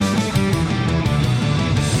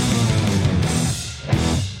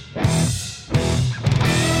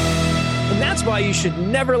why you should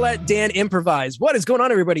never let Dan improvise. What is going on,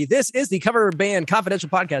 everybody? This is the Cover Band Confidential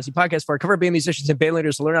Podcast, the podcast for cover band musicians and band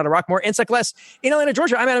leaders to learn how to rock more and suck less. In Atlanta,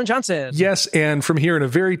 Georgia, I'm Adam Johnson. Yes, and from here in a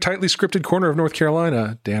very tightly scripted corner of North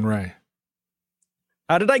Carolina, Dan Ray.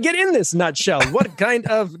 How did I get in this nutshell? What kind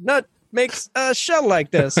of nut makes a shell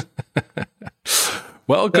like this?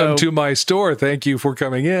 Welcome to my store. Thank you for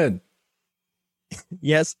coming in.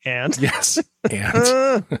 Yes, and? Yes,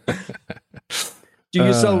 and. Do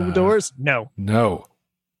you sell doors? No. No.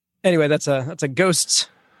 Anyway, that's a Ghosts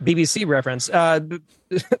BBC reference.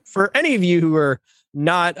 For any of you who are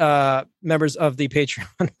not members of the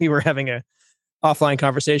Patreon, we were having a offline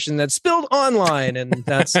conversation that spilled online, and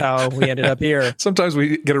that's how we ended up here. Sometimes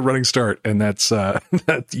we get a running start, and that's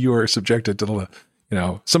that you are subjected to the,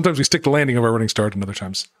 sometimes we stick the landing of our running start, and other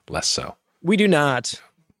times less so. We do not.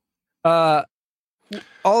 All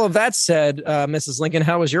of that said, Mrs. Lincoln,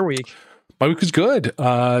 how was your week? My week was good.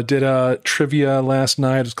 Did a trivia last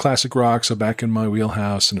night. It was classic rock, so back in my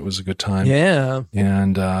wheelhouse, and it was a good time. Yeah.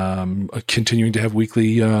 And continuing to have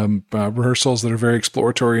weekly rehearsals that are very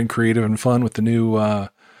exploratory and creative and fun with the new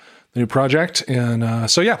project. And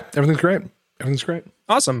so, yeah, everything's great. Everything's great.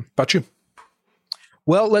 Awesome. How about you?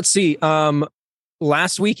 Well, let's see.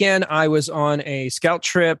 Last weekend, I was on a scout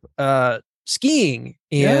trip skiing,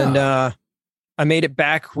 and I made it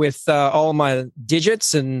back with all my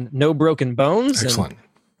digits and no broken bones. Excellent.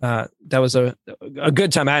 And, that was a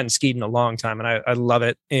good time. I hadn't skied in a long time, and I love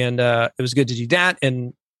it. And it was good to do that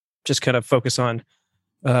and just kind of focus on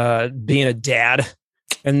being a dad.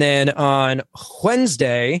 And then on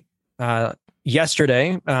Wednesday,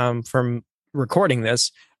 yesterday, from recording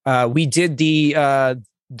this, we did the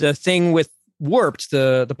thing with Warped,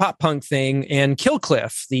 the pop punk thing, and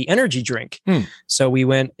Killcliff, the energy drink. So we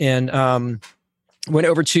went and went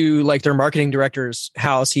over to like their marketing director's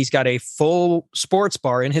house. He's got a full sports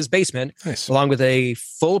bar in his basement, nice, along with a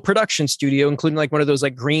full production studio, including like one of those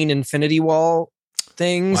like green infinity wall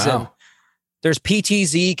things. Wow. And there's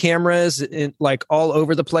PTZ cameras like all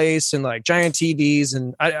over the place, and like giant TVs.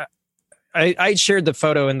 And I shared the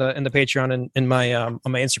photo in the Patreon and in my on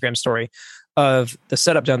my Instagram story of the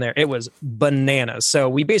setup down there. It was bananas. So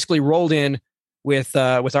we basically rolled in with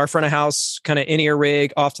our front of house kind of in-ear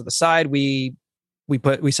rig off to the side. We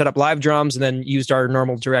set up live drums and then used our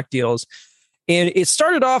normal direct deals. And it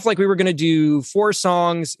started off like we were going to do 4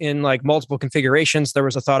 songs in like multiple configurations. There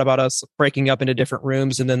was a thought about us breaking up into different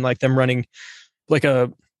rooms and then like them running like a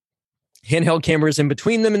handheld cameras in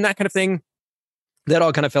between them and that kind of thing. That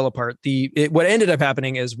all kind of fell apart. What ended up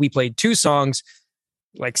happening is we played 2 songs,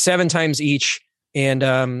 like 7 times each,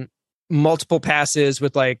 and multiple passes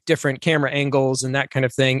with like different camera angles and that kind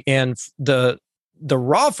of thing. And the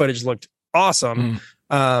raw footage looked awesome.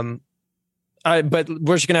 But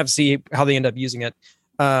we're just gonna have to see how they end up using it.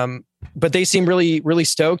 But they seem really, really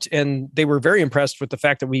stoked, and they were very impressed with the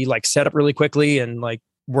fact that we like set up really quickly and like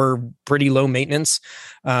we're pretty low maintenance.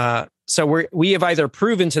 So we have either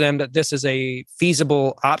proven to them that this is a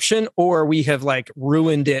feasible option, or we have like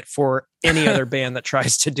ruined it for any other band that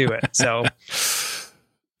tries to do it. So it's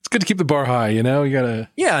good to keep the bar high, you gotta,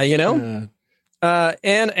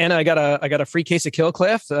 and I got a free case of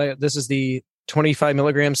Killcliff. This is the 25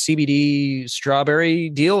 milligram CBD strawberry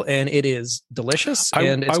deal, and it is delicious.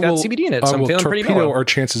 And it's got CBD in it, so I'm feeling pretty mellow. Our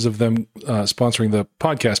chances of them sponsoring the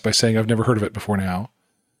podcast by saying I've never heard of it before now.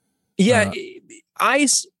 Yeah,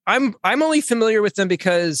 I'm only familiar with them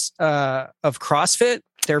because of CrossFit.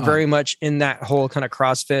 They're very much in that whole kind of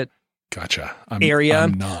CrossFit area.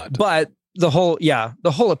 I'm not. But the whole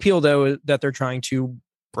appeal though that they're trying to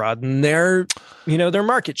broaden their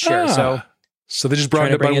market share. So they just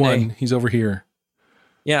broadened it by one. He's over here.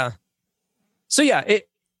 Yeah. So yeah,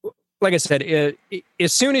 like I said,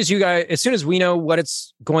 as soon as we know what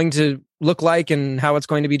it's going to look like and how it's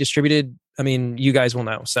going to be distributed, I mean, you guys will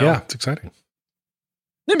know. So yeah, it's exciting.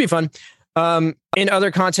 It'd be fun. In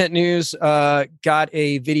other content news, got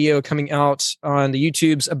a video coming out on the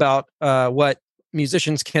YouTubes about what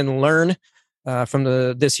musicians can learn from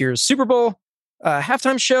this year's Super Bowl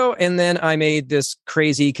halftime show. And then I made this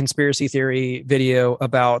crazy conspiracy theory video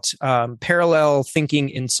about parallel thinking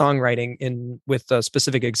in songwriting with a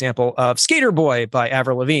specific example of Skater Boy by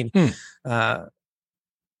Avril Lavigne.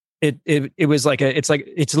 It was like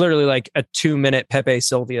it's literally like a 2-minute Pepe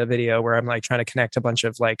Sylvia video where I'm like trying to connect a bunch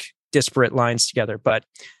of like disparate lines together, but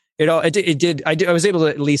I was able to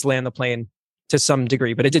at least land the plane to some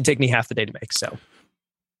degree, but it did take me half the day to make. So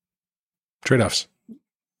trade-offs.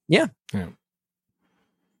 Yeah.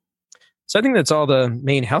 So I think that's all the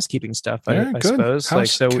main housekeeping stuff. I suppose.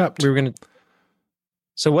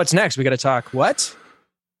 So what's next? We got to talk what?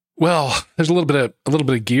 Well, there's a little bit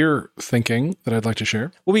of gear thinking that I'd like to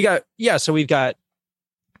share. Well, we've got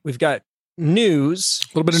news, A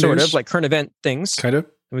little bit of sort news. of like current event things. Kind of.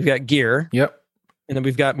 And we've got gear. Yep. And then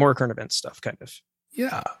we've got more current event stuff, kind of.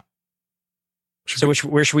 Yeah.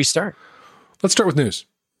 Where should we start? Let's start with news.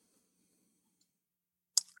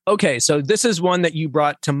 Okay, so this is one that you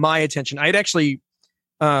brought to my attention. I'd actually,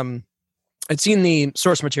 I'd seen the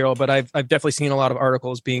source material, but I've definitely seen a lot of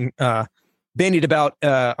articles being bandied about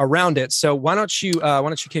around it. So why don't you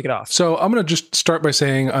kick it off? So I'm going to just start by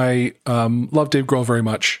saying I love Dave Grohl very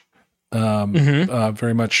much.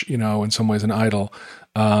 Very much, in some ways an idol.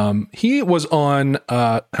 He was on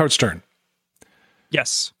Howard Stern.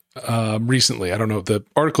 Yes. Recently. I don't know. The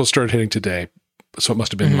article started hitting today, so it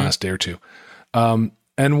must have been the last day or two.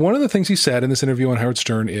 And one of the things he said in this interview on Howard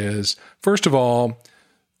Stern is, first of all,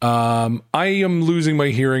 I am losing my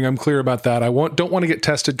hearing. I'm clear about that. Don't want to get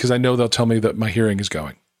tested because I know they'll tell me that my hearing is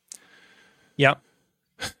going. Yeah.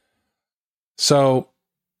 So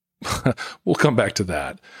we'll come back to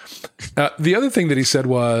that. The other thing that he said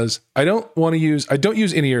was, I don't use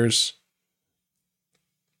in-ears.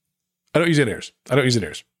 I don't use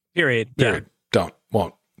in-ears. Period.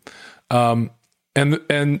 Won't. And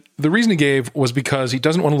the reason he gave was because he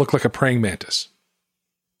doesn't want to look like a praying mantis.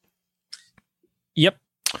 Yep.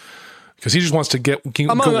 Because he just wants to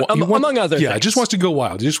among other things. Yeah, he just wants to go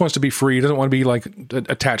wild. He just wants to be free. He doesn't want to be like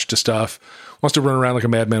attached to stuff. Wants to run around like a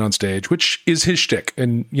madman on stage, which is his shtick,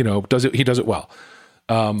 and he does it well.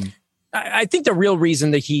 I think the real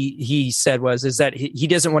reason that he said is that he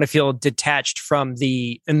doesn't want to feel detached from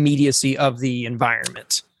the immediacy of the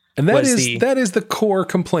environment. And that is the core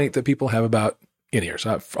complaint that people have about in-ears.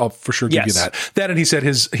 I'll for sure give you that. That, and he said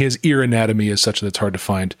his ear anatomy is such that it's hard to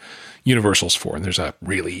find universals for, and there's a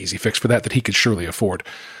really easy fix for that he could surely afford.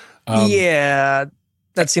 Yeah,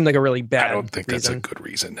 that seemed like a really bad I don't think reason. That's a good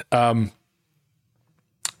reason.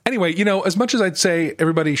 Anyway, as much as I'd say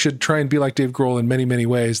everybody should try and be like Dave Grohl in many, many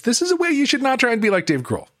ways, this is a way you should not try and be like Dave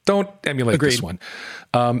Grohl. Don't emulate this one.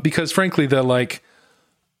 Because frankly, in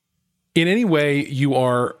any way you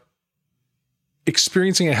are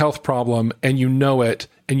experiencing a health problem and you know it,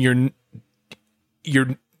 and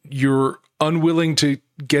you're unwilling to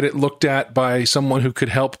get it looked at by someone who could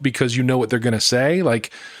help because you know what they're going to say.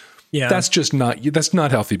 That's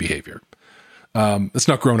not healthy behavior. That's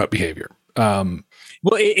not grown up behavior.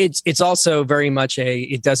 Well, it's also very much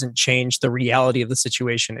it doesn't change the reality of the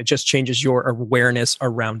situation. It just changes your awareness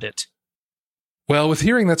around it. Well, with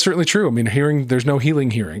hearing, that's certainly true. I mean, hearing, there's no healing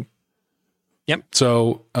hearing. Yep.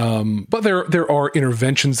 So, but there are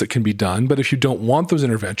interventions that can be done. But if you don't want those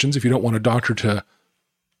interventions, if you don't want a doctor to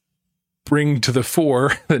bring to the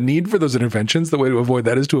fore the need for those interventions, the way to avoid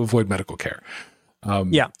that is to avoid medical care.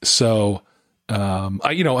 So, I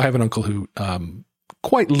have an uncle who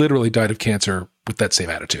quite literally died of cancer with that same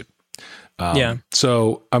attitude.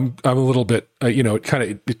 So I'm a little bit,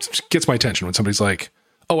 it gets my attention when somebody's like,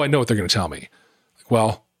 "Oh, I know what they're going to tell me." Like,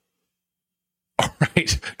 well, all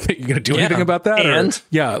right, you're going to do anything about that? And is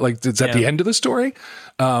that the end of the story?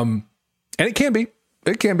 And it can be.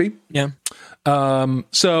 Yeah.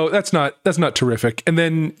 So that's not terrific. And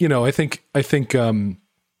then, I think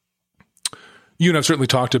you and I've certainly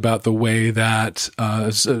talked about the way that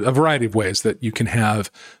a variety of ways that you can have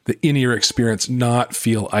the in-ear experience not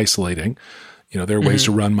feel isolating. There are ways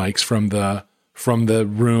to run mics from the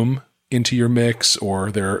room into your mix, or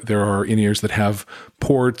there are in-ears that have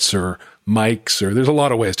ports or mics, or there's a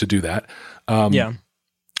lot of ways to do that. And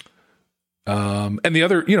the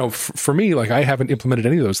other, for me, I haven't implemented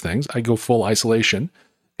any of those things. I go full isolation,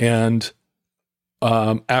 and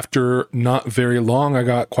after not very long, I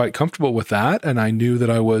got quite comfortable with that. And I knew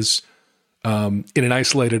that I was in an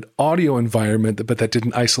isolated audio environment, but that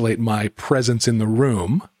didn't isolate my presence in the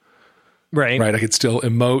room. Right. I could still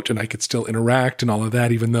emote and I could still interact and all of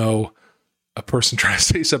that, even though a person trying to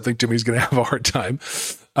say something to me is going to have a hard time.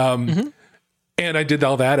 And I did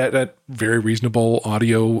all that at a very reasonable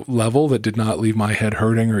audio level that did not leave my head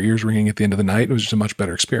hurting or ears ringing at the end of the night. It was just a much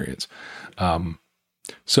better experience.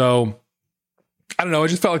 So I don't know. I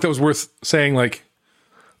just felt like that was worth saying,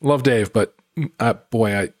 love Dave, but I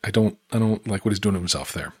don't like what he's doing to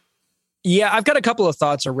himself there. Yeah. I've got a couple of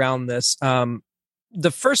thoughts around this.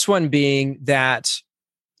 The first one being that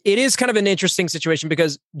it is kind of an interesting situation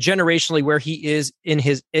because generationally where he is in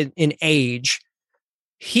age,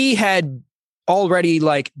 he had already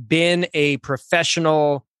been a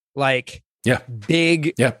professional,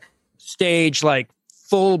 big stage,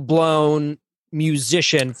 full blown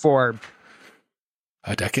musician for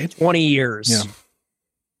a decade, 20 years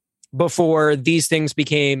before these things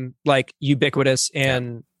became ubiquitous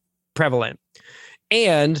and prevalent.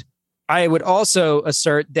 And I would also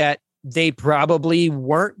assert that they probably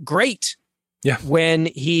weren't great. Yeah. When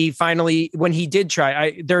he did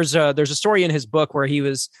try, there's a story in his book where he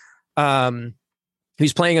was playing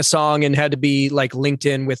a song and had to be like linked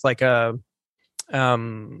in with like an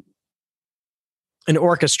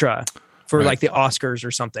orchestra for like the Oscars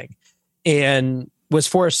or something, and was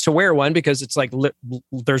forced to wear one because it's like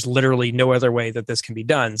there's literally no other way that this can be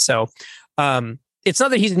done. So it's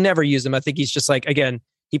not that he's never used them. I think he's just like, again,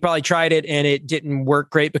 he probably tried it and it didn't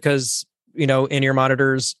work great because, in-ear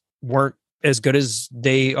monitors weren't as good as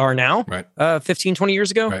they are now, 15, 20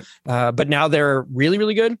 years ago. Right. But now they're really,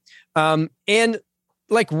 really good. And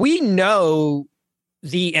like, we know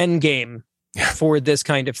the end game for this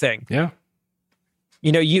kind of thing. Yeah.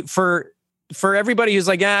 For everybody who's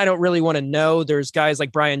like, I don't really want to know, there's guys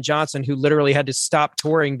like Brian Johnson who literally had to stop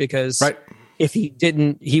touring because if he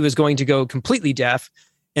didn't, he was going to go completely deaf.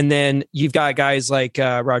 And then you've got guys like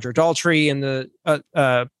Roger Daltrey and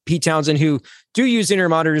the Pete Townsend who do use in-ear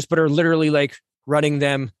monitors, but are literally like running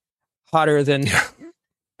them hotter than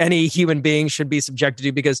any human being should be subjected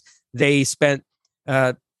to because they spent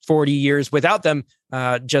 40 years without them,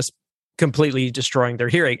 just completely destroying their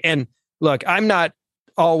hearing. And look, I'm not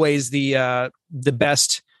always the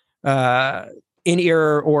best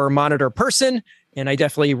in-ear or monitor person, and I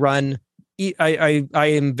definitely run. I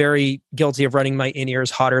am very guilty of running my in-ears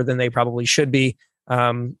hotter than they probably should be.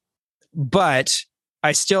 But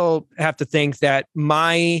I still have to think that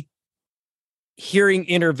my hearing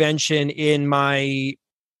intervention in my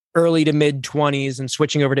early to mid 20s and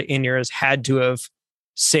switching over to in-ears had to have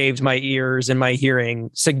saved my ears and my hearing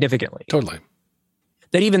significantly. Totally.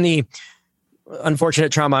 That even the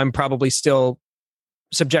unfortunate trauma I'm probably still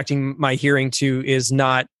subjecting my hearing to is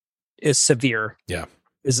not as severe. Yeah.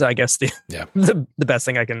 Is I guess the best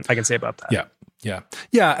thing I can say about that. Yeah.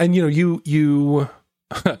 And you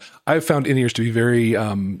I've found in-ears to be very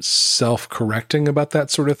self-correcting about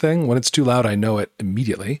that sort of thing. When it's too loud, I know it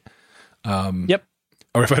immediately.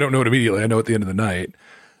 Or if I don't know it immediately, I know at the end of the night.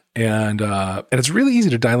 And it's really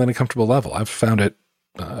easy to dial in a comfortable level. I've found it.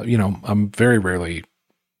 I'm very rarely,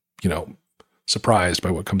 surprised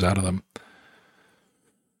by what comes out of them.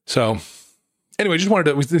 So. Anyway, just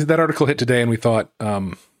wanted to, that article hit today and we thought,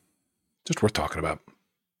 just worth talking about.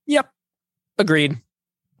 Yep. Agreed.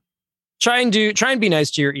 Try and be nice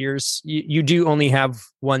to your ears. You do only have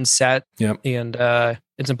one set. Yep. And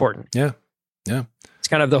it's important. Yeah. Yeah. It's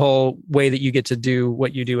kind of the whole way that you get to do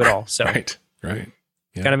what you do at all. So Right.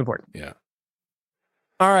 Yeah. Kind of important. Yeah.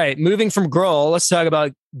 All right. Moving from Grohl, let's talk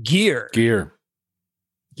about gear. Grohl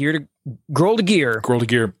to gear.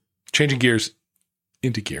 Changing gears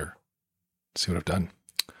into gear. See what I've done.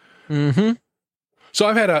 Mm-hmm. So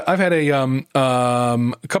I've had a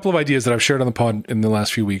couple of ideas that I've shared on the pod in the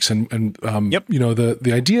last few weeks, and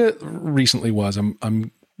the idea recently was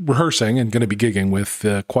I'm rehearsing and going to be gigging with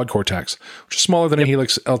the Quad Cortex, which is smaller than a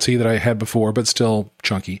Helix LT that I had before, but still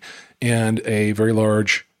chunky, and a very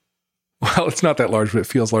large. Well, it's not that large, but it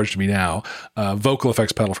feels large to me now. Vocal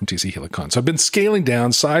effects pedal from TC Helicon. So I've been scaling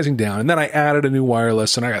down, sizing down, and then I added a new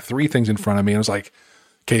wireless, and I got 3 things in front of me, and I was like,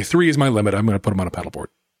 okay, 3 is my limit. I'm going to put them on a pedal board.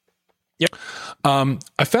 Yep.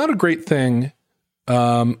 I found a great thing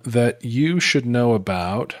that you should know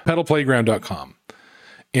about, pedalplayground.com.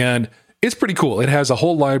 And it's pretty cool. It has a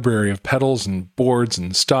whole library of pedals and boards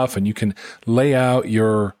and stuff, and you can lay out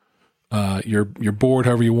your board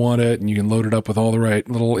however you want it, and you can load it up with all the right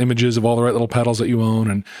little images of all the right little pedals that you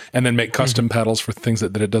own, and then make custom pedals for things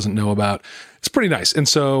that it doesn't know about. It's pretty nice. And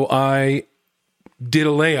so I did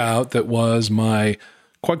a layout that was my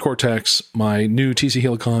Quad Cortex, my new TC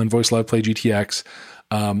Helicon Voice Live Play GTX,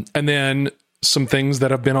 and then some things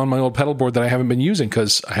that have been on my old pedal board that I haven't been using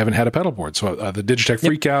because I haven't had a pedal board. So the Digitech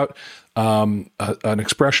Freakout, an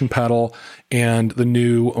Expression pedal, and the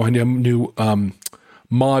new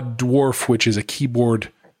Mod Dwarf, which is a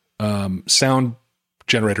keyboard sound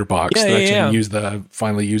generator box that I can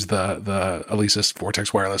finally use the Alesis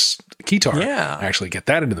Vortex wireless keytar. Yeah. Actually get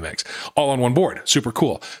that into the mix all on one board. Super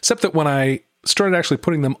cool. Except that when I started actually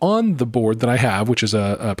putting them on the board that I have, which is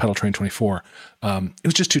a Pedal Train 24, it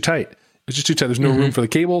was just too tight. There's no room for the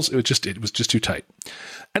cables. It was just too tight.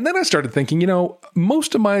 And then I started thinking,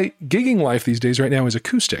 most of my gigging life these days right now is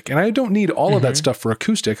acoustic, and I don't need all of that stuff for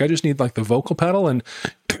acoustic. I just need like the vocal pedal. And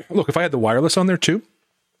look, if I had the wireless on there too,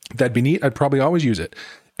 that'd be neat. I'd probably always use it.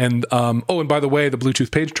 And, and by the way, the Bluetooth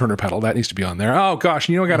page turner pedal, that needs to be on there. Oh gosh,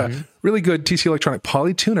 I got a really good TC Electronic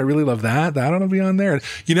Polytune. I really love that. That ought to be on there. And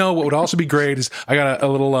what would also be great is I got a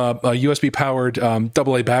little USB powered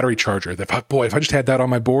AA battery charger that, if I just had that on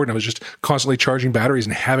my board and I was just constantly charging batteries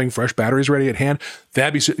and having fresh batteries ready at hand,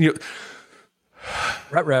 that'd be,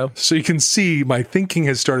 Ruh-roh. So you can see my thinking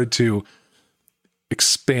has started to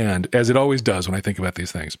expand, as it always does when I think about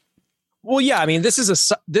these things. Well, yeah, I mean, this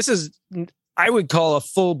is I would call a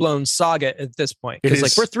full blown saga at this point, because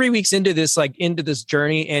like we're 3 weeks into this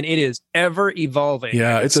journey, and it is ever evolving.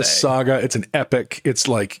 Yeah, it's a saga. It's an epic. It's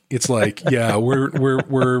like yeah,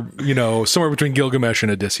 we're somewhere between Gilgamesh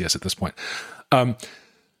and Odysseus at this point.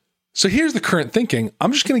 So here's the current thinking.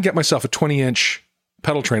 I'm just going to get myself a 20-inch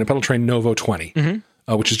pedal train, a pedal train Novo 20,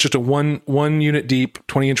 which is just a one unit deep,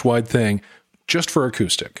 20-inch wide thing, just for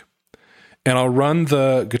acoustic. And I'll run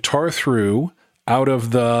the guitar through out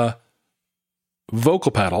of the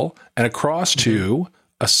vocal pedal and across to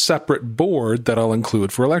a separate board that I'll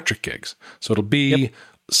include for electric gigs. So it'll be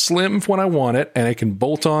slim when I want it, and I can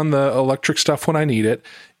bolt on the electric stuff when I need it.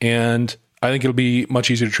 And I think it'll be much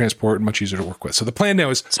easier to transport and much easier to work with. So the plan now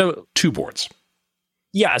is 2 boards.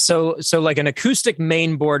 Yeah. So like an acoustic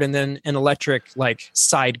main board and then an electric like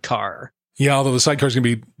sidecar. Yeah. Although the sidecar is going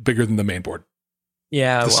to be bigger than the main board.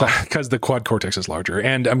 Yeah. Because the quad cortex is larger,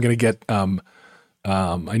 and I'm going to get,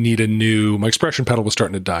 I need my expression pedal was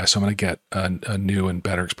starting to die. So I'm going to get a new and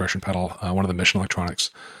better expression pedal. One of the Mission Electronics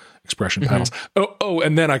expression pedals. Oh,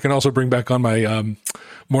 and then I can also bring back on my,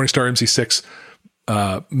 Morningstar MC6,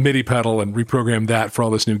 MIDI pedal and reprogram that for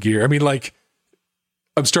all this new gear. I mean, like,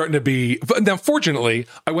 I'm starting to be... Now, fortunately,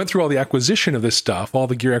 I went through all the acquisition of this stuff. All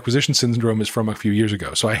the gear acquisition syndrome is from a few years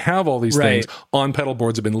ago. So I have all these things on pedal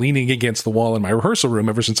boards. I've been leaning against the wall in my rehearsal room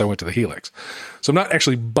ever since I went to the Helix. So I'm not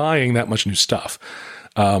actually buying that much new stuff.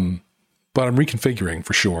 But I'm reconfiguring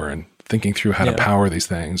for sure and thinking through how to power these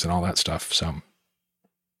things and all that stuff. So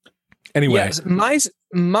anyway... Yes,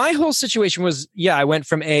 my whole situation was, I went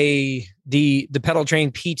from the pedal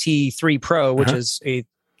train PT3 Pro, which is a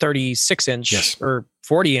 36-inch or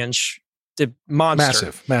 40-inch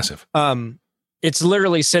monster. Massive. It's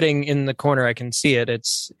literally sitting in the corner. I can see it.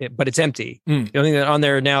 But it's empty. The only thing on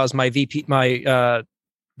there now is my VP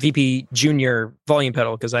Junior volume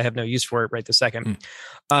pedal, because I have no use for it right this second.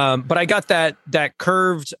 But I got that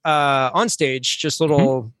curved on stage, just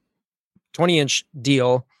little 20-inch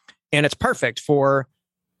deal, and it's perfect for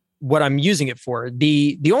what I'm using it for.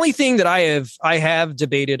 The only thing that I have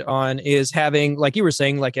debated on is having, like you were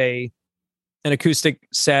saying, like an acoustic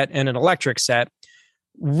set and an electric set.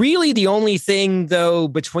 Really, the only thing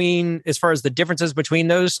though as far as the differences between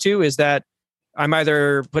those two is that I'm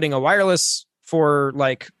either putting a wireless for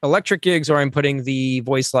like electric gigs or I'm putting the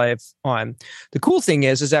Voice Live on. The cool thing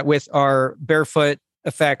is that with our Barefoot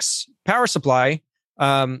Effects power supply,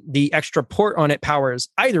 the extra port on it powers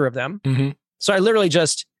either of them. So I literally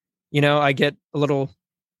just, I get a little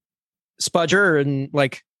spudger and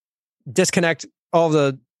like disconnect all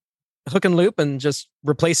the hook and loop and just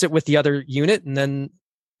replace it with the other unit, and then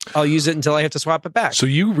I'll use it until I have to swap it back. So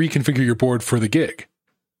you reconfigure your board for the gig.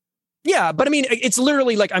 Yeah, but I mean, it's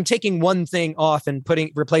literally like I'm taking one thing off and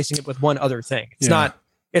replacing it with one other thing. It's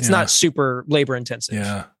not super labor intensive.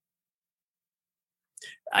 Yeah.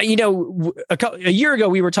 A year ago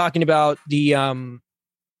we were talking about the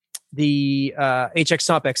HX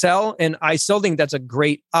Stomp XL, and I still think that's a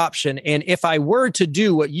great option. And if I were to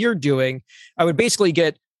do what you're doing, I would basically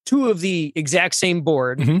get 2 of the exact same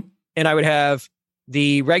board, and I would have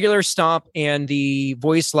the regular Stomp and the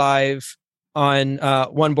Voice Live on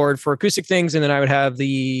one board for acoustic things, and then I would have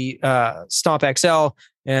the Stomp XL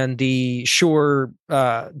and the Shure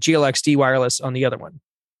GLXD wireless on the other one.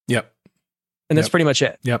 Yep. And that's pretty much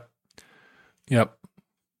it. Yep.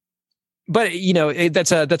 But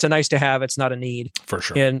that's a nice to have. It's not a need, for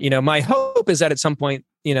sure. And my hope is that at some point,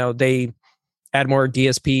 they add more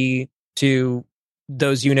DSP to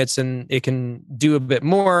those units and it can do a bit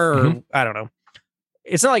more. Or I don't know.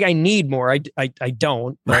 It's not like I need more. I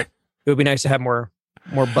don't. Right. It would be nice to have more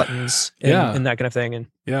buttons and that kind of thing. And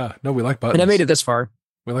no, we like buttons. And I made it this far.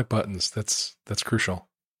 We like buttons. That's crucial.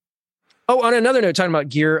 Oh, on another note, talking about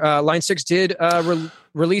gear, Line 6 did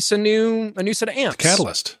release a new set of amps. The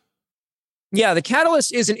Catalyst. Yeah, the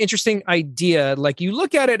Catalyst is an interesting idea. Like you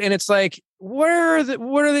look at it and it's like, what are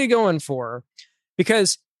they going for?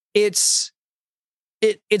 Because it's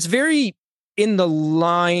very in the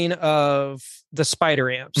line of the Spider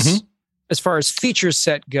amps as far as feature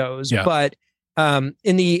set goes, but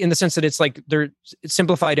in the sense that it's like they're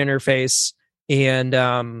simplified interface and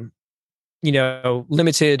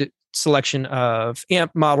limited selection of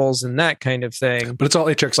amp models and that kind of thing. But it's all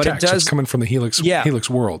HX tech. It's coming from the Helix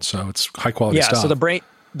world, so it's high quality stuff. So the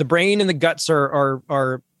brain and the guts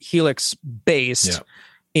are Helix based.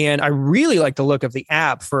 And I really like the look of the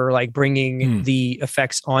app for like bringing the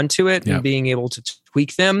effects onto it and being able to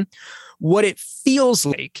tweak them. What it feels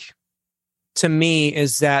like to me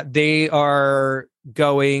is that they are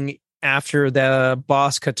going after the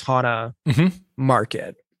Boss Katana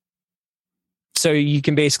market. So you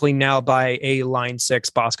can basically now buy a Line 6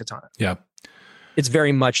 Boss Katana. Yeah. It's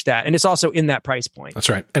very much that. And it's also in that price point. That's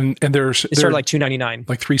right. And there's it's sort of like $299.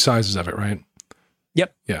 Like 3 sizes of it, right?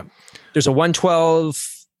 Yep. Yeah. There's a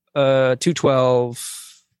 112,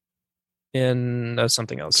 212, and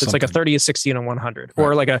something else. It's like a 30, a 60, and a 100. Right.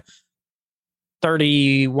 Or like a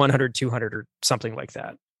 30, 100, 200, or something like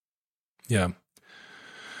that. Yeah.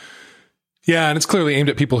 Yeah, and it's clearly aimed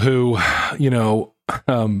at people who,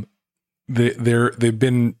 they've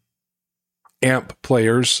been AMP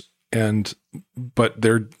players, but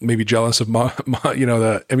they're maybe jealous of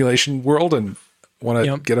the emulation world and want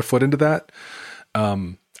to get a foot into that.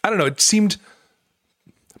 I don't know. It seemed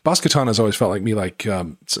Boss Katana has always felt like me, like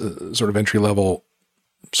sort of entry level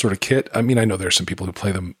sort of kit. I mean, I know there's some people who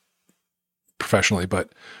play them professionally,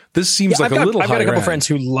 but this seems like I've got a couple friends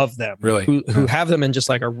who love them, really, who have them and just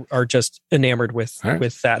like are just enamored with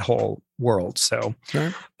that whole world. So,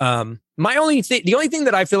 the only thing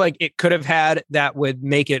that I feel like it could have had that would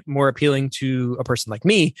make it more appealing to a person like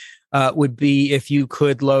me would be if you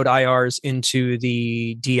could load IRs into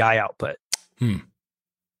the DI output.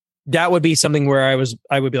 That would be something where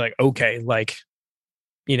I would be like, okay, like,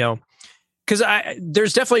 because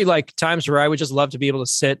there's definitely like times where I would just love to be able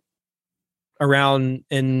to sit around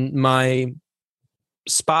in my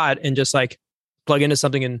spot and just like plug into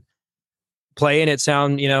something and play and it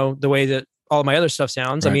sound, the way that all my other stuff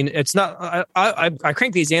sounds. Right. I mean, it's not, I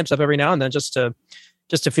crank these amps up every now and then just to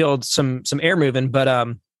feel some air moving, but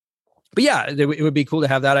yeah, it would be cool to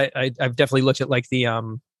have that. I've definitely looked at like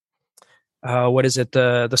the, what is it?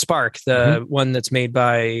 The Spark, the one that's made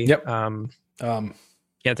by, can't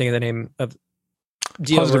think of the name of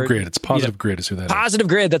Positive Grid. It's Positive Grid is who that is. Positive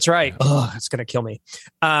Grid. That's right. Oh, it's going to kill me.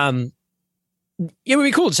 It would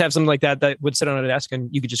be cool to have something like that would sit on a desk and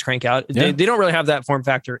you could just crank out. Yeah. They don't really have that form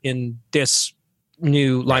factor in this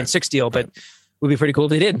new Line 6 deal, but it would be pretty cool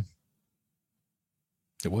if they did.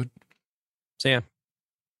 It would. So yeah.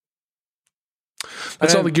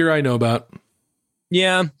 That's all the gear I know about.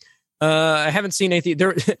 Yeah. I haven't seen anything.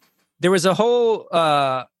 There was a whole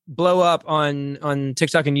blow up on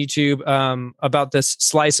TikTok and YouTube about this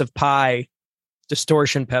Slice of Pie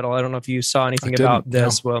distortion pedal. I don't know if you saw anything about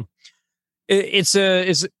this. No. Well,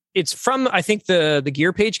 it's from, I think, the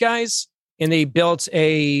Gear Page guys, and they built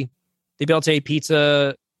a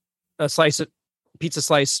pizza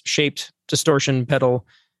slice shaped distortion pedal,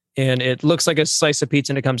 and it looks like a slice of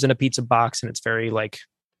pizza, and it comes in a pizza box, and it's very like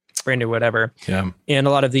brand new, whatever. Yeah. And a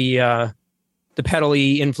lot of the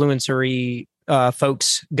pedal-y influencery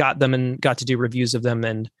folks got them and got to do reviews of them,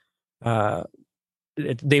 and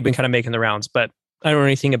they've been kind of making the rounds, but I don't know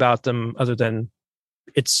anything about them other than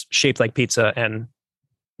it's shaped like pizza and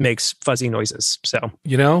makes fuzzy noises. So,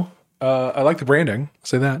 I like the branding. I'll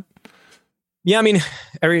say that. Yeah. I mean,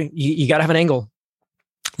 you got to have an angle.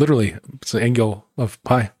 Literally, it's an angle of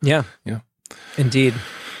pie. Yeah. Yeah. Indeed.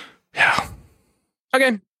 Yeah.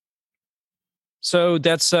 Okay. So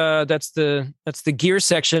that's the gear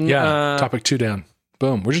section. Yeah. Topic 2 down.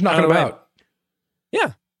 Boom. We're just knocking them out.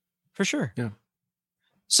 Yeah, for sure. Yeah.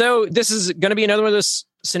 So this is going to be another one of those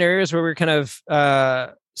scenarios where we're kind of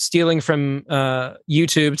stealing from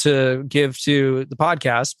YouTube to give to the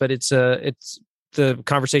podcast, but it's the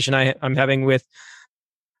conversation I'm having with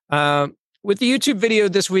the YouTube video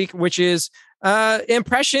this week, which is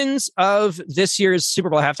impressions of this year's Super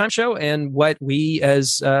Bowl halftime show and what we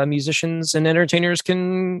as musicians and entertainers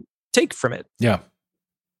can take from it. Yeah.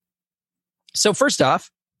 So first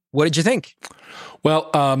off, what did you think?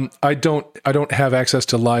 Well, I don't have access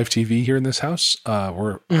to live TV here in this house.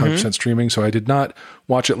 We're 100% streaming, so I did not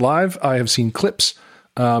watch it live. I have seen clips,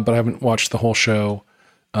 but I haven't watched the whole show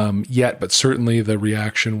yet. But certainly the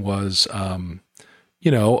reaction was,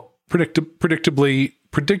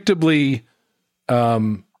 predictably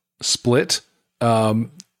split.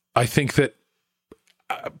 I think that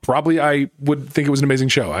probably I would think it was an amazing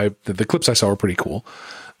show. The clips I saw were pretty cool.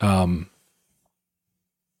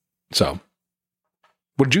 So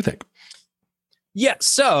what did you think? Yeah.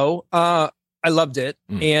 So, I loved it.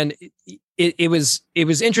 And it was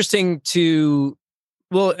interesting to,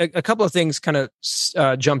 a couple of things kind of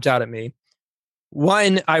jumped out at me.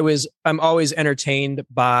 One, I'm always entertained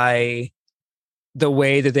by the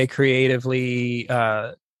way that they creatively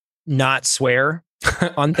not swear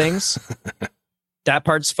on things. That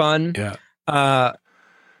part's fun. Yeah. I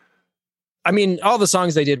mean, all the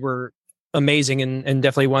songs they did were amazing and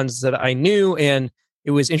definitely ones that I knew. And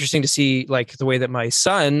it was interesting to see like the way that my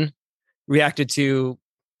son reacted to,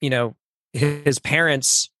 his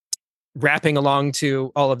parents rapping along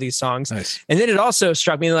to all of these songs. Nice. And then it also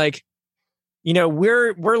struck me like,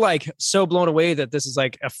 we're like so blown away that this is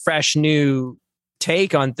like a fresh new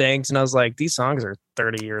take on things. And I was like, these songs are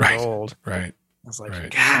 30 years old. Right. I was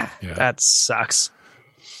like, God, that sucks.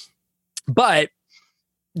 But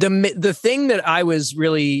the thing that I was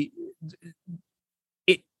really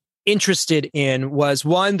interested in was,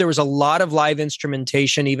 one, there was a lot of live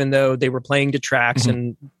instrumentation, even though they were playing to tracks,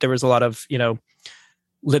 and there was a lot of,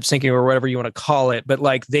 lip syncing or whatever you want to call it. But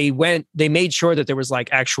like they made sure that there was like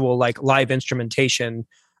actual like live instrumentation.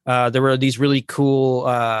 There were these really cool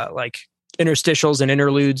like interstitials and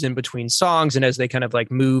interludes in between songs. And as they kind of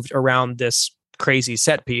like moved around this crazy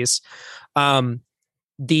set piece,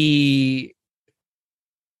 the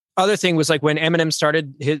other thing was like when Eminem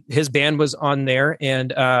started, his band was on there,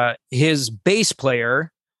 and his bass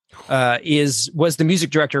player was the music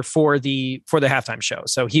director for the halftime show.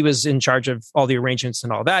 So he was in charge of all the arrangements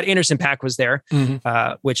and all that. Anderson .Paak was there,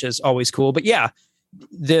 which is always cool. But yeah,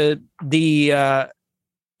 it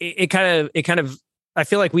kind of I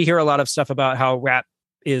feel like we hear a lot of stuff about how rap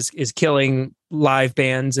is killing live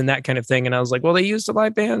bands and that kind of thing. And I was like, well, they used a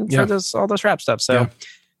live band for all this rap stuff. So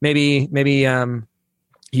maybe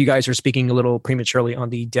you guys are speaking a little prematurely on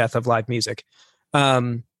the death of live music.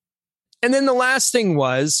 And then the last thing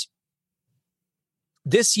was,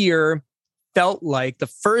 this year felt like the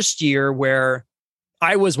first year where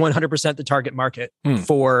I was 100% the target market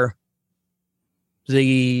for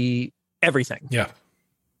the everything. Yeah.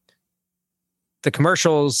 The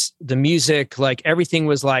commercials, the music, like everything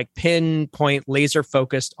was like pinpoint, laser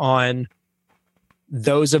focused on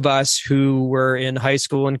those of us who were in high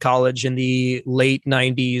school and college in the late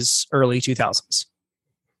 90s, early 2000s.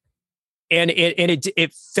 And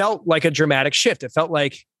it felt like a dramatic shift. It felt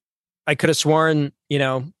like I could have sworn,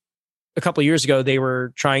 a couple of years ago, they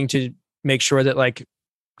were trying to make sure that like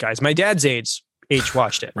guys my dad's age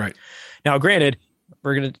watched it. Right. Now, granted,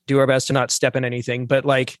 we're going to do our best to not step in anything, but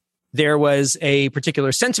like there was a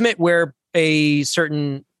particular sentiment where a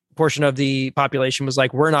certain portion of the population was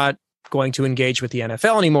like, we're not going to engage with the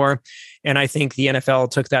NFL anymore. And I think the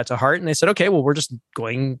NFL took that to heart and they said, okay, well, we're just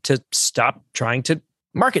going to stop trying to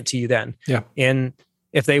market to you then. Yeah. And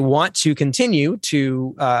if they want to continue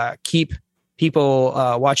to keep people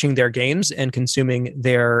watching their games and consuming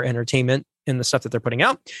their entertainment and the stuff that they're putting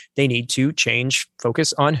out, they need to change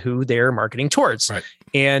focus on who they're marketing towards. Right.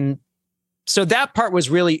 And so that part was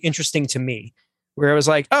really interesting to me, where I was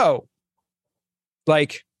like, oh,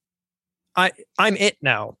 like I'm it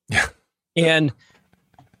now. Yeah. And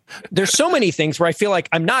there's so many things where I feel like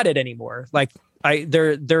I'm not it anymore. Like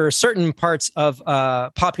there are certain parts of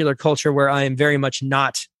popular culture where I am very much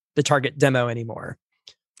not the target demo anymore.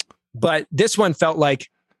 But this one felt like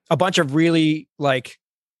a bunch of really like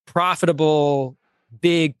profitable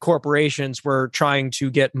big corporations were trying to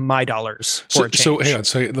get my dollars for a change. So hang on.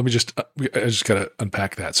 So let me just, I just got to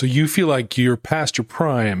unpack that. So you feel like you're past your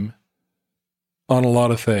prime on a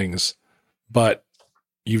lot of things, but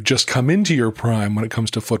you've just come into your prime when it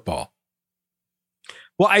comes to football.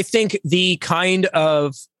 Well, I think the kind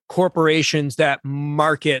of corporations that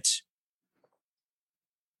market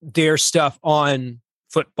their stuff on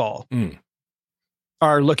football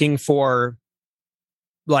are looking for,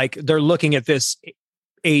 like, they're looking at this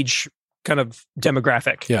age kind of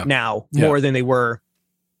demographic now more than they were,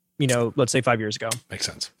 let's say 5 years ago. Makes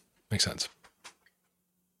sense.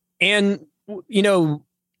 And,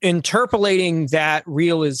 interpolating that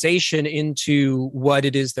realization into what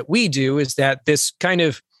it is that we do is that this kind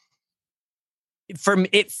of,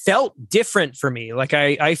 it felt different for me. Like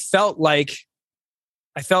I felt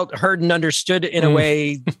heard and understood in a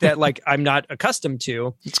way that like I'm not accustomed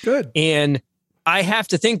to. It's good. And I have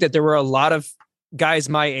to think that there were a lot of guys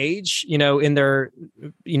my age, in their,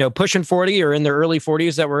 pushing 40 or in their early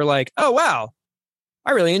 40s that were like, oh, wow,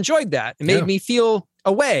 I really enjoyed that. It made me feel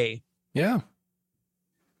a way. Yeah.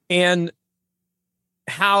 And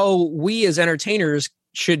how we as entertainers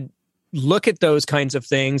should look at those kinds of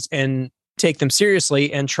things and take them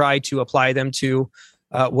seriously and try to apply them to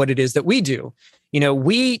what it is that we do.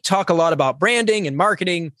 We talk a lot about branding and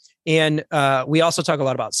marketing, and we also talk a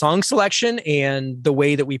lot about song selection and the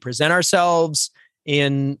way that we present ourselves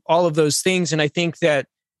and all of those things. And I think that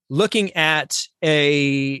looking at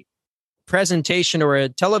a presentation or a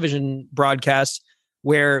television broadcast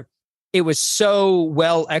where it was so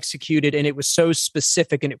well executed and it was so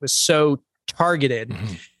specific and it was so targeted,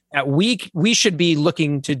 that we should be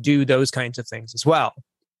looking to do those kinds of things as well.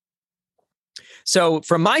 So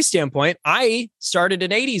from my standpoint, I started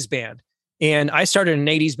an 80s band, and I started an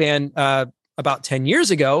 80s band about 10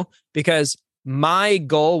 years ago because my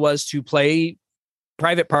goal was to play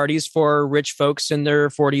private parties for rich folks in their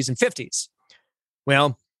 40s and 50s.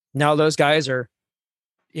 Well, now those guys are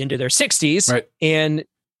into their 60s, Right. and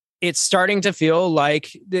it's starting to feel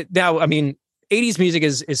like now, I mean, 80s music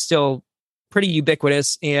is still pretty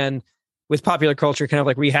ubiquitous, and with popular culture kind of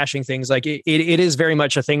like rehashing things, like it is very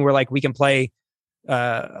much a thing where like we can play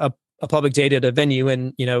a public date at a venue,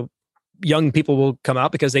 and you know, young people will come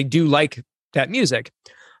out because they do like that music.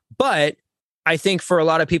 But I think for a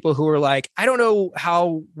lot of people who are like, I don't know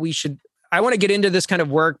how I want to get into this kind of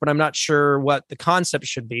work, but I'm not sure what the concept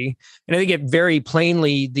should be. And I think it very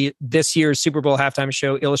plainly, this year's Super Bowl halftime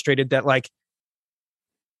show illustrated that like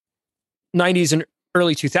 90s and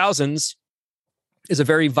early 2000s is a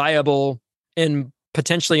very viable and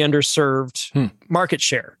potentially underserved market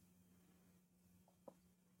share.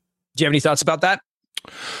 Do you have any thoughts about that?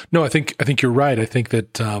 No, I think you're right. I think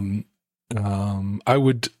that I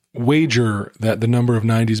would wager that the number of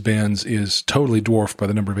 90s bands is totally dwarfed by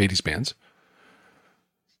the number of 80s bands.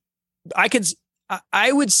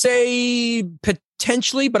 I would say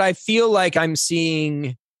potentially, but I feel like I'm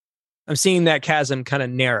seeing that chasm kind of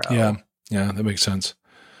narrow. Yeah, that makes sense.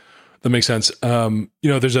 You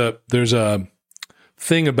know, there's a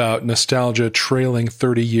thing about nostalgia trailing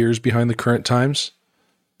 30 years behind the current times.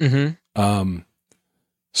 Mm-hmm.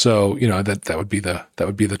 So, you know, that would be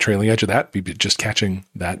the trailing edge of that, be just catching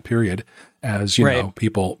that period as, you know,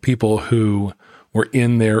 people who were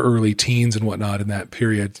in their early teens and whatnot in that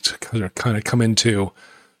period kind of come into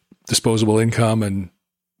disposable income and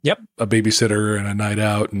a babysitter and a night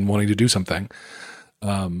out and wanting to do something.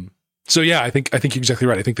 So yeah, I think you're exactly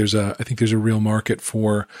right. I think there's a real market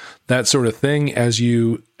for that sort of thing as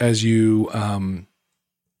you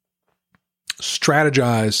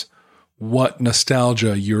strategize what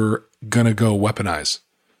nostalgia you're gonna go weaponize.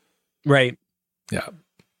 Right. Yeah.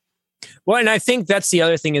 Well, and I think that's the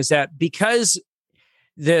other thing is that because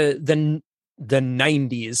the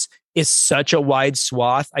 90s is such a wide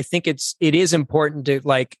swath, I think it is important to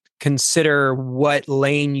like consider what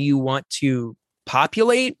lane you want to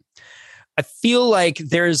populate. I feel like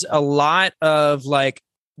there's a lot of like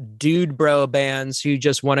dude bro bands who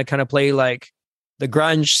just want to kind of play like the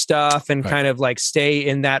grunge stuff and kind of like stay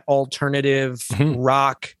in that alternative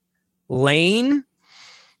rock lane.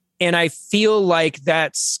 And I feel like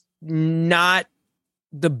that's not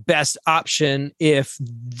the best option if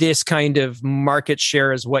this kind of market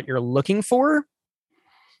share is what you're looking for.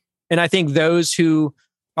 And I think those who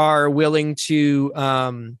are willing to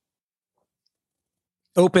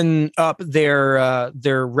open up their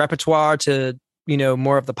repertoire to, you know,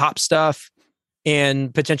 more of the pop stuff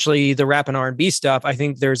and potentially the rap and R&B stuff, I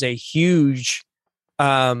think there's a huge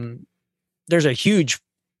profit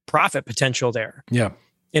potential there. Yeah.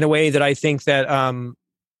 In a way that I think that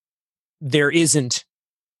there isn't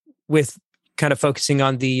with kind of focusing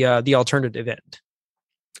on the alternative end.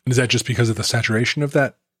 Is that just because of the saturation of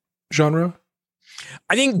that genre?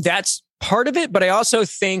 I think that's part of it, but I also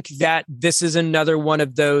think that this is another one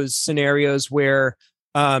of those scenarios where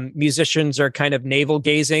musicians are kind of navel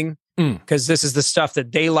gazing because this is the stuff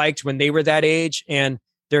that they liked when they were that age, and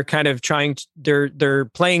they're kind of they're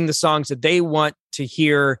playing the songs that they want to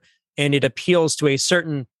hear, and it appeals to a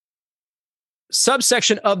certain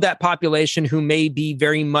subsection of that population who may be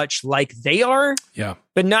very much like they are,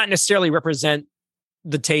 but not necessarily represent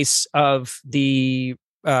the tastes of the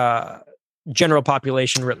general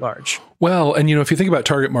population writ large. Well, and you know, if you think about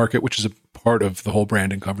target market, which is a part of the whole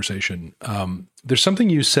branding conversation, there's something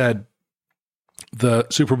you said. The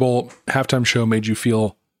Super Bowl halftime show made you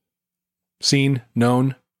feel seen,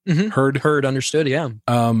 known, heard, understood. Yeah.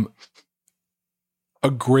 A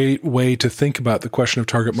great way to think about the question of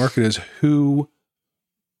target market is who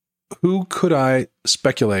could I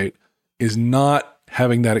speculate is not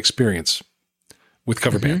having that experience with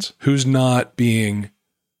cover bands? Who's not being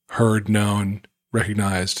heard, known,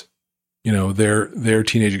 recognized? You know, their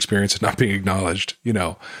teenage experience is not being acknowledged. You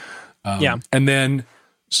know, and then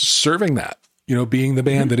serving that. You know, being the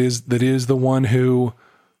band that is the one who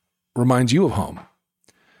reminds you of home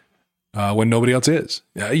when nobody else is.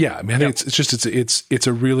 Yeah, I mean, I think it's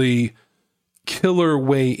a really killer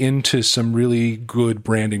way into some really good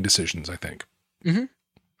branding decisions, I think. Mm-hmm.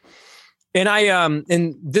 And I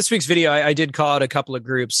in this week's video, I did call out a couple of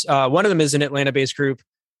groups. One of them is an Atlanta-based group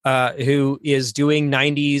who is doing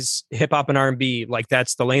 90s hip hop and R&B, like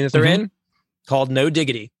that's the lane that they're in, called No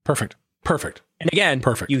Diggity. Perfect. And again,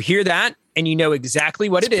 you hear that and you know exactly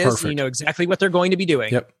what it is. And you know exactly what they're going to be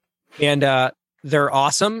doing. Yep. And they're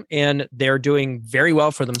awesome and they're doing very well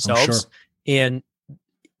for themselves. And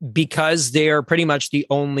because they're pretty much the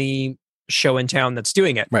only show in town that's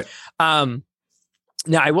doing it. Right. Now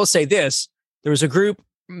I will say this, there was a group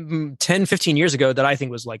 10, 15 years ago that I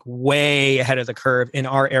think was like way ahead of the curve in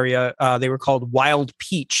our area. They were called Wild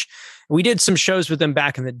Peach. We did some shows with them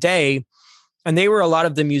back in the day, and they were a lot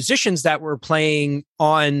of the musicians that were playing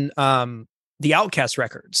on the Outkast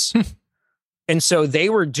records. And so they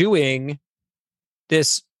were doing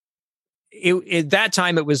this. At that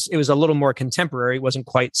time, it was a little more contemporary. It wasn't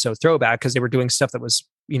quite so throwback because they were doing stuff that was,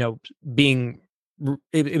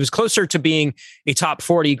 it was closer to being a top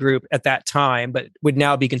 40 group at that time, but would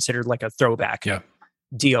now be considered like a throwback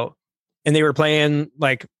deal. And they were playing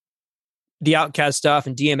like the Outkast stuff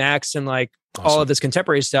and DMX and like all of this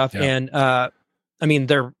contemporary stuff. Yeah. And I mean,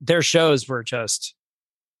 their shows were just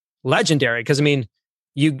legendary because I mean,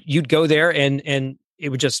 you'd go there and it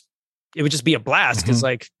would just be a blast because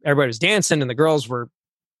like everybody was dancing and the girls were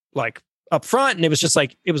like up front and it was just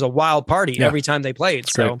like it was a wild party every time they played.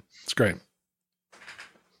 It's great.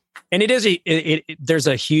 And it is there's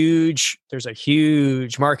a huge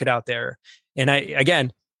market out there. And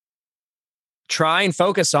again, try and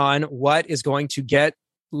focus on what is going to get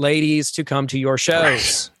ladies to come to your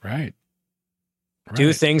shows. Right.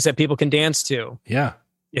 Do things that people can dance to. Yeah.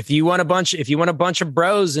 If you want a bunch of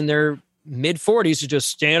bros in their mid 40s to just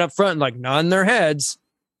stand up front and like nod their heads,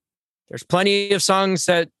 there's plenty of songs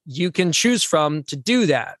that you can choose from to do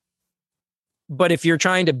that. But if you're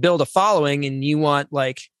trying to build a following and you want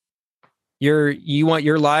like your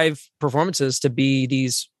live performances to be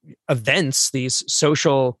these events, these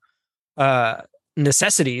social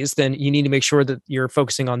necessities, then you need to make sure that you're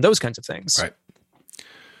focusing on those kinds of things. Right.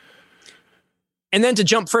 And then to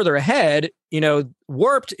jump further ahead,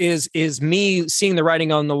 Warped is me seeing the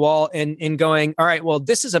writing on the wall and going, all right, well,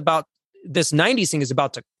 this 90s thing is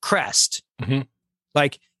about to crest. Mm-hmm.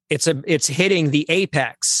 Like it's hitting the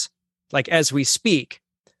apex, like as we speak.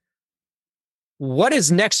 What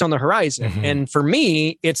is next on the horizon? Mm-hmm. And for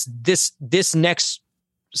me, it's this next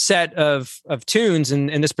set of tunes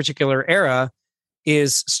in this particular era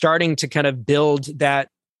is starting to kind of build that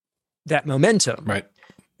momentum. Right.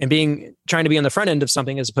 And trying to be on the front end of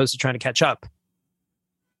something as opposed to trying to catch up.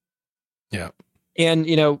 Yeah. And,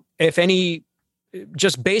 if any,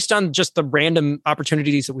 just based on just the random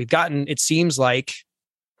opportunities that we've gotten, it seems like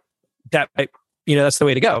that, that's the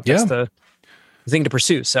way to go. That's the thing to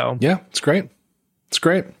pursue. So yeah, it's great. It's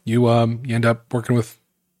great. You end up working with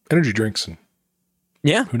energy drinks and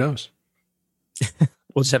who knows?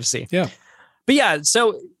 We'll just have to see. Yeah. But yeah,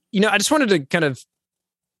 so, I just wanted to kind of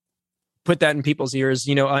put that in people's ears.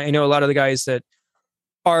 I know a lot of the guys that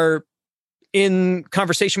are in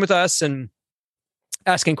conversation with us and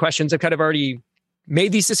asking questions have kind of already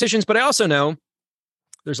made these decisions, but I also know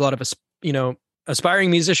there's a lot of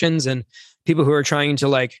aspiring musicians and people who are trying to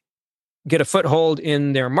like get a foothold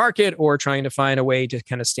in their market or trying to find a way to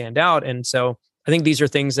kind of stand out. And so I think these are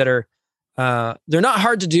things that are they're not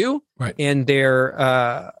hard to do, right? And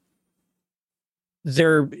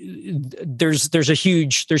there's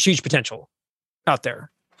huge potential out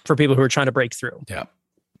there for people who are trying to break through. Yeah.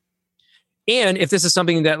 And if this is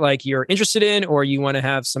something that like you're interested in or you want to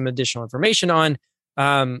have some additional information on,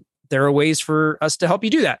 there are ways for us to help you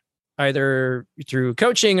do that, either through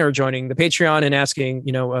coaching or joining the Patreon and asking,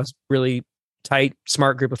 a really tight,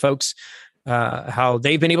 smart group of folks how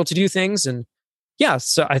they've been able to do things. And yeah,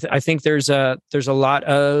 so I think there's a lot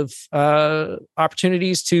of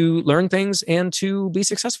opportunities to learn things and to be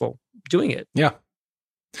successful doing it. Yeah.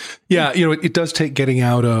 Yeah. It does take getting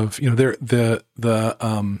out of,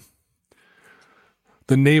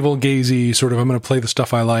 the navel gazy sort of, I'm going to play the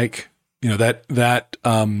stuff I like,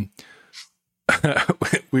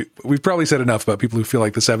 we've probably said enough about people who feel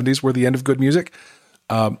like the 70s were the end of good music.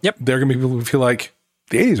 Yep. There are going to be people who feel like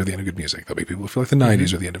the 80s are the end of good music. There'll be people who feel like the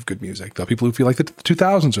 90s are the end of good music. There'll be people who feel like the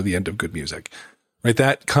 2000s are the end of good music, right?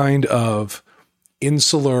 That kind of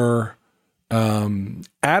insular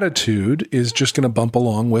attitude is just going to bump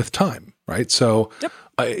along with time, right? So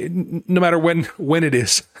no matter when it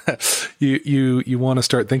is, you want to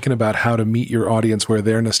start thinking about how to meet your audience where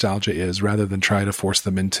their nostalgia is rather than try to force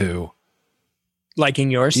them into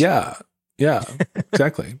liking yours. Yeah,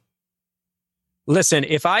 exactly. Listen,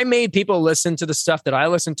 if I made people listen to the stuff that I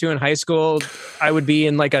listened to in high school, I would be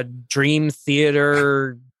in like a Dream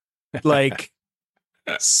Theater, like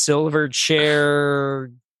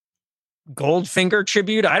Silverchair, Goldfinger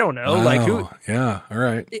tribute. I don't know. Wow. Like who? Yeah. All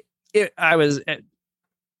right.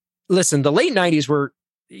 Listen, the late 90s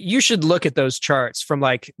you should look at those charts from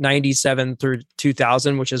like 97 through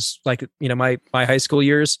 2000, which is like, my high school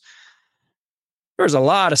years. There was a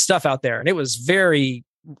lot of stuff out there and it was very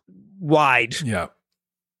wide. Yeah.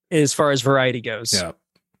 As far as variety goes. Yeah.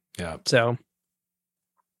 Yeah. So,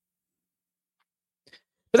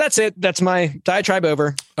 But that's it. That's my diatribe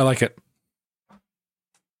over. I like it.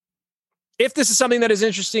 If this is something that is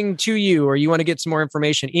interesting to you or you want to get some more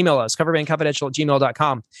information, email us,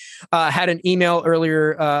 coverbandconfidential@gmail.com. Had an email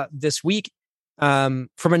earlier this week from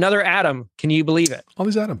another Adam. Can you believe it? All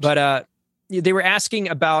these Adams. But they were asking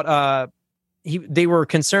about, they were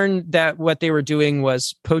concerned that what they were doing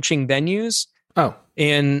was poaching venues. Oh.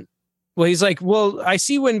 And well, he's like, well, I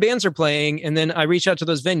see when bands are playing and then I reach out to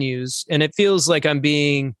those venues and it feels like I'm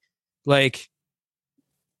being like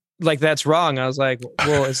that's wrong. I was like,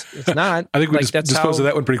 well, it's not. I think we just disposed of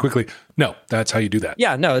that one pretty quickly. No, that's how you do that.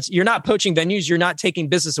 Yeah, no, you're not poaching venues. You're not taking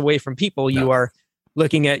business away from people. No. You are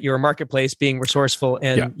looking at your marketplace, being resourceful,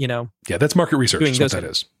 and Yeah, that's market research. That's what that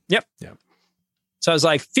is. Yep. Yeah. So I was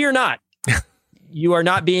like, fear not. You are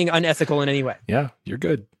not being unethical in any way. Yeah, you're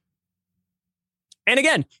good. And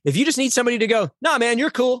again, if you just need somebody to go, nah, man,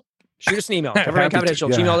 you're cool, shoot us an email.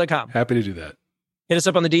 coverbandconfidential@gmail.com. Happy to do that. Hit us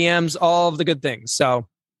up on the DMs, all of the good things. So,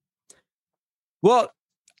 well,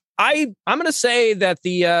 I'm going to say that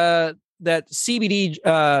the that CBD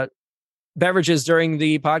beverages during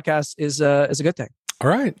the podcast is a good thing. All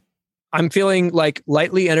right. I'm feeling like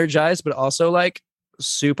lightly energized, but also like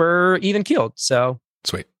super even keeled. So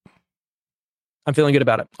sweet. I'm feeling good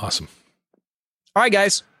about it. Awesome. All right,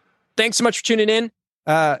 guys. Thanks so much for tuning in.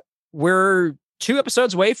 We're 2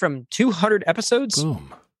 episodes away from 200 episodes.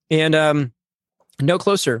 Boom. And no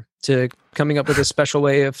closer to coming up with a special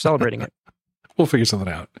way of celebrating it. We'll figure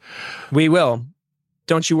something out. We will.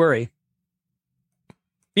 Don't you worry.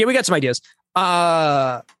 Yeah, we got some ideas.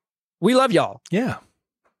 We love y'all. Yeah.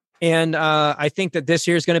 And I think that this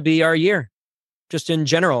year is going to be our year. Just in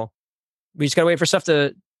general. We just got to wait for stuff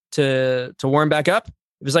to warm back up.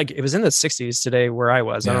 It was in the 60s today where I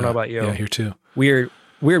was. Yeah, I don't know about you. Yeah, here too. Weird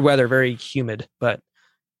weather, very humid, but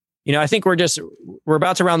I think we're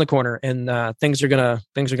about to round the corner and things are gonna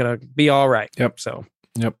be all right. Yep. So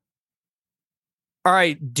yep. All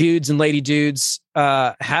right, dudes and lady dudes,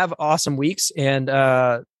 have awesome weeks. And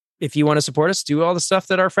if you want to support us, do all the stuff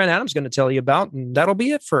that our friend Adam's going to tell you about, and that'll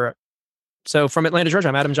be it for it. So from Atlanta, Georgia,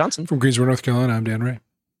 I'm Adam Johnson. From Greensboro, North Carolina, I'm Dan Ray.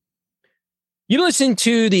 You've been listening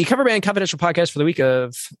to the Cover Band Confidential podcast for the week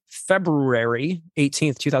of February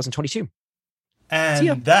 18th, 2022.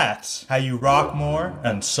 And that's how you rock more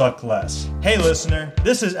and suck less. Hey listener,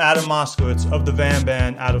 this is Adam Moskowitz of the Van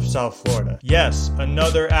Band out of South Florida. Yes,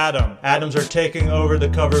 another Adam. Adams are taking over the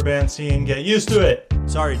cover band scene. Get used to it.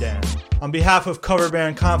 Sorry, Dan. On behalf of Cover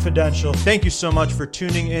Band Confidential, thank you so much for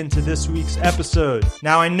tuning in to this week's episode.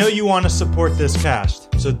 Now I know you want to support this cast,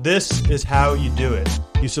 so this is how you do it.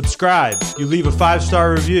 You subscribe, you leave a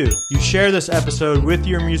 5-star review, you share this episode with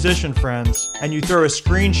your musician friends, and you throw a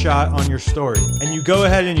screenshot on your story. And you go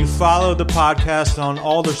ahead and you follow the podcast on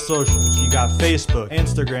all their socials. You got Facebook,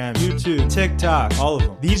 Instagram, YouTube, TikTok, all of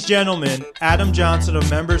them. These gentlemen, Adam Johnson of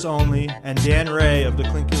Members Only and Dan Ray of the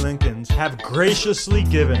Clinky Lincolns, have graciously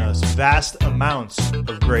given us vast amounts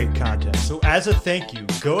of great content. So as a thank you,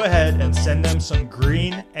 go ahead and send them some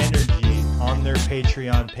green energy on their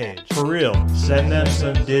Patreon page. For real, send them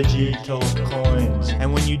some digital coins.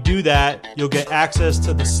 And when you do that, you'll get access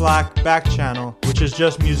to the Slack back channel, which is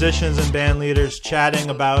just musicians and band leaders chatting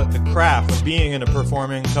about the craft of being in a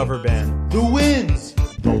performing cover band. The wins!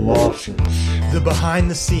 The losses. The behind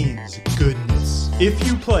the scenes goodness. If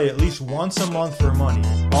you play at least once a month for money,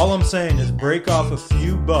 all I'm saying is break off a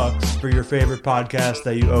few bucks for your favorite podcast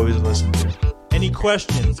that you always listen to. Any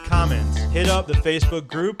questions, comments, hit up the Facebook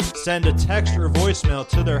group, send a text or voicemail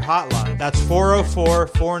to their hotline. That's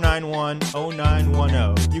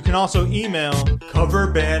 404-491-0910. You can also email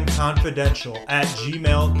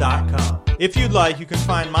coverbandconfidential@gmail.com. If you'd like, you can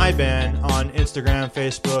find my band on Instagram,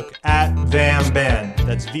 Facebook, @VAM Band.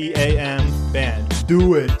 That's VAM Band.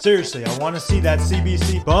 Do it. Seriously, I want to see that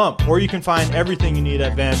CBC bump. Or you can find everything you need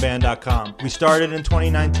at VAMBand.com. We started in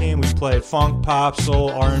 2019. We play funk, pop, soul,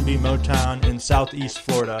 R&B, Motown in Southeast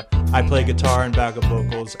Florida. I play guitar and backup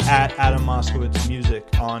vocals at Adam Moskowitz Music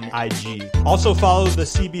on IG. Also follow the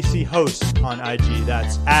CBC host on IG.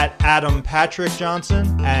 That's at Adam Patrick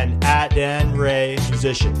Johnson and at Dan Ray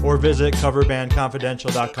Musician. Or visit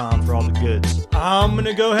coverbandconfidential.com for all the goods. I'm going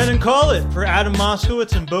to go ahead and call it. For Adam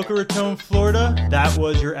Moskowitz in Boca Raton, Florida, that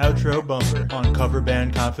was your outro bumper on Cover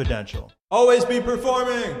Band Confidential. Always be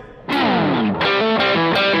performing!